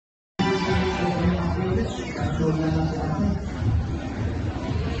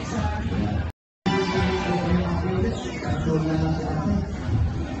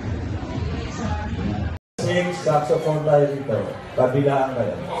Saxophone tayo dito. Kabilaan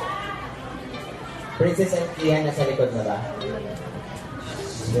kayo. Princess and Kian nasa likod na ba?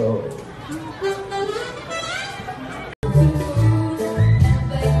 So,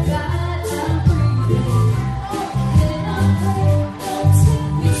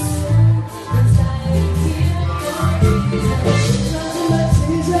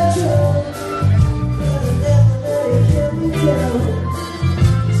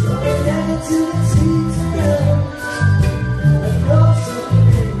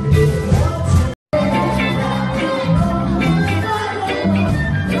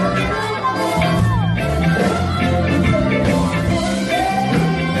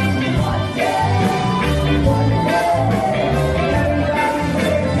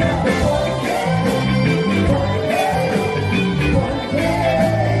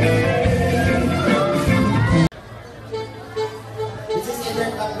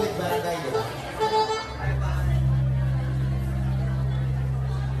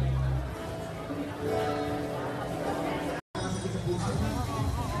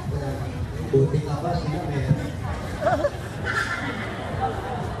 buti ka ba siya, men?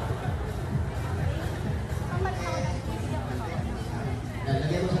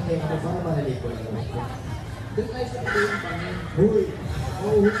 Nalagyan mo sa tema ko para malalig ko lang gusto. Doon tayo sa ito yung pangin. Huy!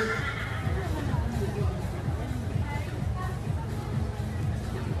 Oh!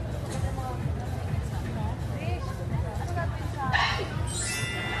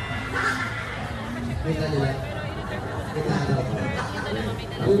 Kita nila. Kita nila.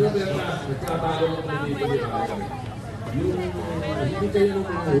 Nagkatago ng dito yung hindi kayo nung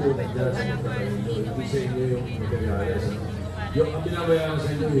mahulog dyan sa mga hindi sa inyo yung materials. Yung ang binabayaran sa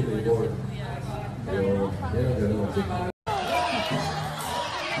inyo yung reward. So, yan ang gano'n.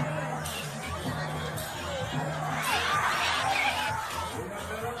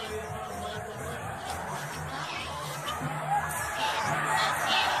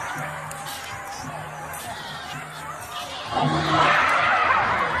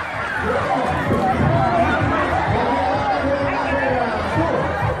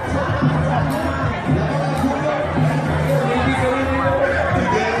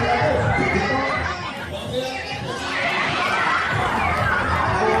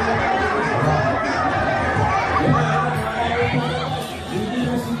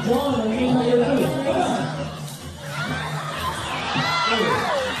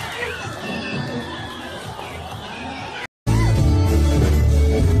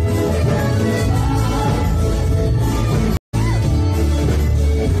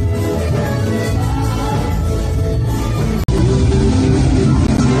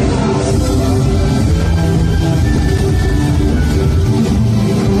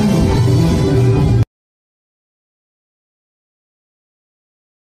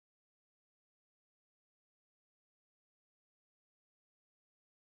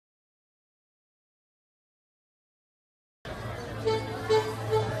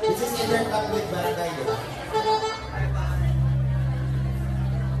 This is Intercom with Barangay, di ba?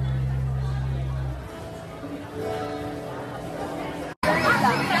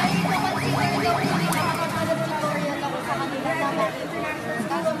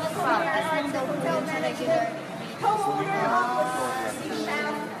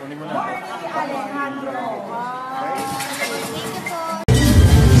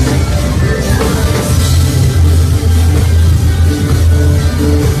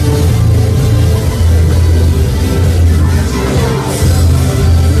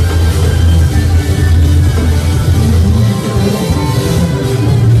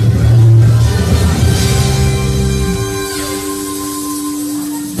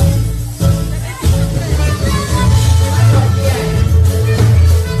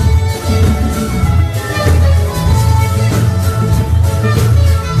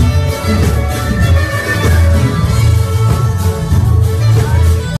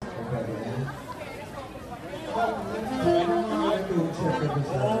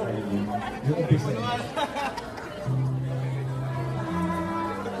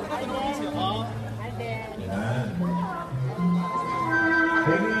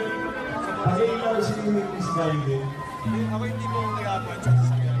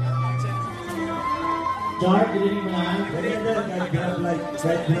 Chart, dilinig mo na. Grab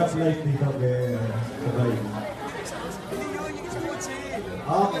light dito.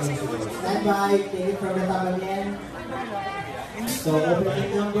 Okay, stand by, take it from the top again. So,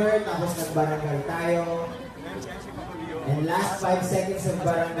 opening number, tapos nag-barangay tayo. And last 5 seconds of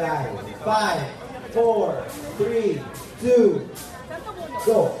barangay. 5, 4, 3, 2,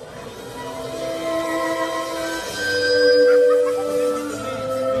 go.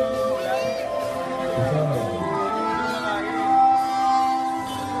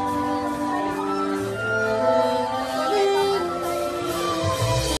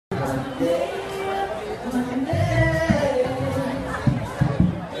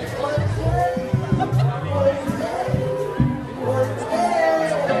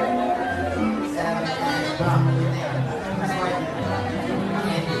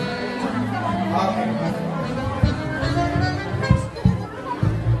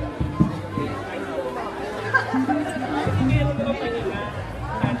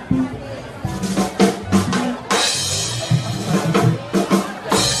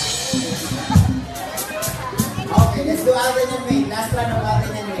 Okay, let's do Alden and Maine. Last run of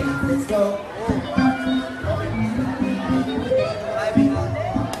Alden and Maine. Let's go.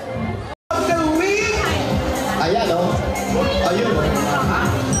 Ayan, oh. Ayun.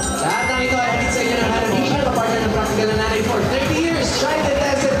 Lahat ng ito ay hatid sa inyo ng Hananisha, kapartner ng practical na nanay for 30 years. Tried and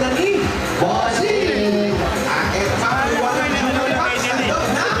tested na ni Bossing! Akit Pangaliwanag na nalakas ang loob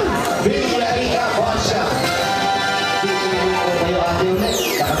ng Bulaga bts. Kayo ate ulit.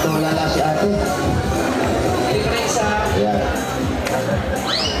 Nakatulala si ate. Hindi ko na isa. Ayan.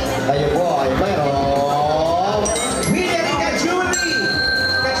 Kayo po ay mayroong William Julie!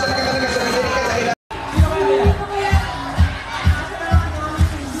 Kasi na ka talaga sa William ka dahil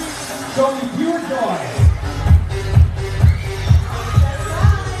Showing pure joy.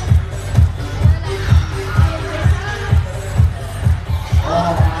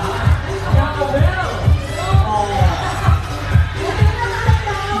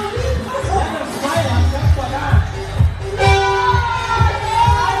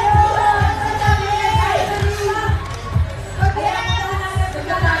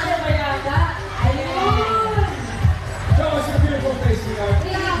 Show us your beautiful face,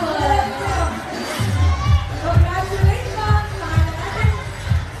 sweetheart.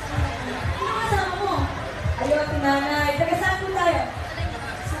 Nanay, taga saan po tayo?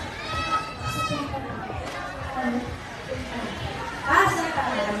 Sa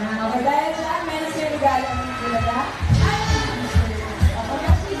Canada na. Okay, dahil saan, meron siya regalo ng Bulaga.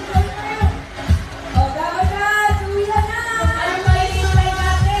 Dapat na, suwila na! Ano ba yung tulay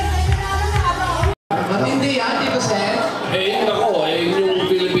natin? matindi yan, Tito Sen. Eh, yun ako. Eh, yung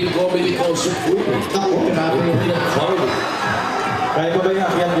Philippine Comedy Concert Group. Ako, grabe. Kaya ba yung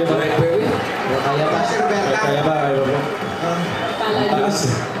akyat niya ba? Kaya ba? Si Roberta. Kaya ba? Taas.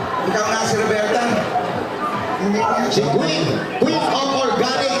 Ikaw na si Roberta. Si Queen. Queen of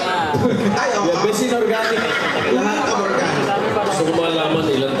Organic. Ay, Yan, oo. Besin Organic. Lahat ng organ. Gusto ko malaman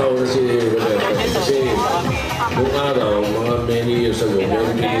ilang taon na si Roberto. Kasi nung araw, mga many years ago,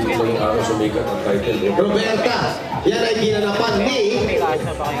 meron pinili ko ng araw sumikat ang title. Roberta. Yan ay ginanapan ni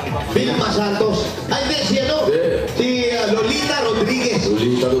Vilma Santos. Ay, hindi. Si ano? Hindi. Si Lolita Rodriguez.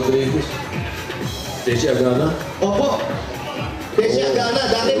 Lolita Rodriguez. Desi Agana. Opo. Desi Agana.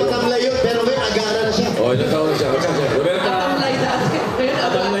 Dati matamlay yun, pero ngayon Agana na siya. O, ilang taon na siya? Kasi siya. Roberta. Tamlay dati. Ngayon,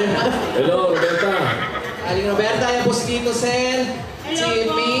 atamlay na. Hello, Roberta. Aling Roberta, yan po si Tito Sen, si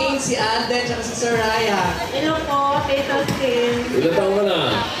Ming, si Alden, tsaka si Sir Raya. Hello po, Tito Sin. Ilang taon ka na?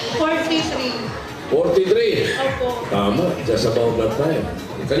 43. 43. Opo. Tama, just about that time.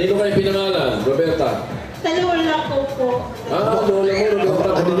 Kanino kayo pinangalan, Roberta? Sa lola ko po. Ah, lola mo, Roberta.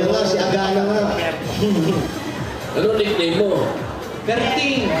 Ano niya nga, si Agana nga. Ano nickname mo?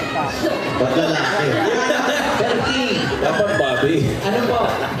 Berting. Ba't lalaki? Berting. Dapat Bobby. Ano po?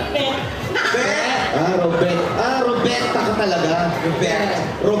 Bet. Roberta ka talaga. Roberta.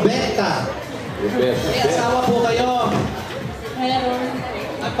 Roberta. May asawa po kayo. Meron.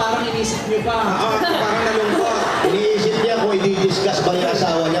 At parang inisip niyo pa. Parang nalungkot. Iniisip niya kung i-discuss ba yung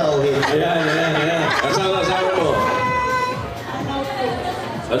asawa niya o hindi. Ayan. Asawa mo. Ano po?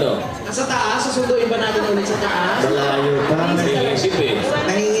 Ano? Nasa taas, susunduin ba natin ulit sa taas? Malayo pa. Naiisip eh.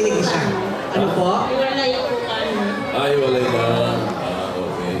 Nanginginig siya. Ano po? Iwalay po kami. Ay, walay na.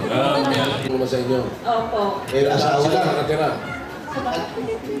 Okay. Ano mo sa inyo? Opo. Eh, asawa Sila lang. nakatira.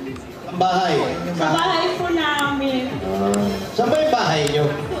 Ang bahay. Sa bahay po namin. Saan ba yung bahay niyo?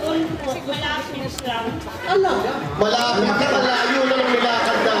 Doon po, malapit lang. Alaga. Malapit ka, malayo lang ang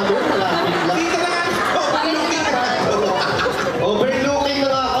nilakad namin. Malapit lang. Dito na nga. Overlooking ka. Overlooking na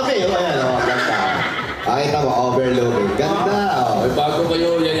nga kami. O, ayan, o. Ganda. Pakita mo, overlooking. Ganda, o. Ay, bago kayo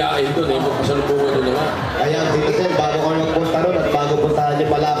yayain doon eh. Magpasalubungan nyo naman. Kaya, dito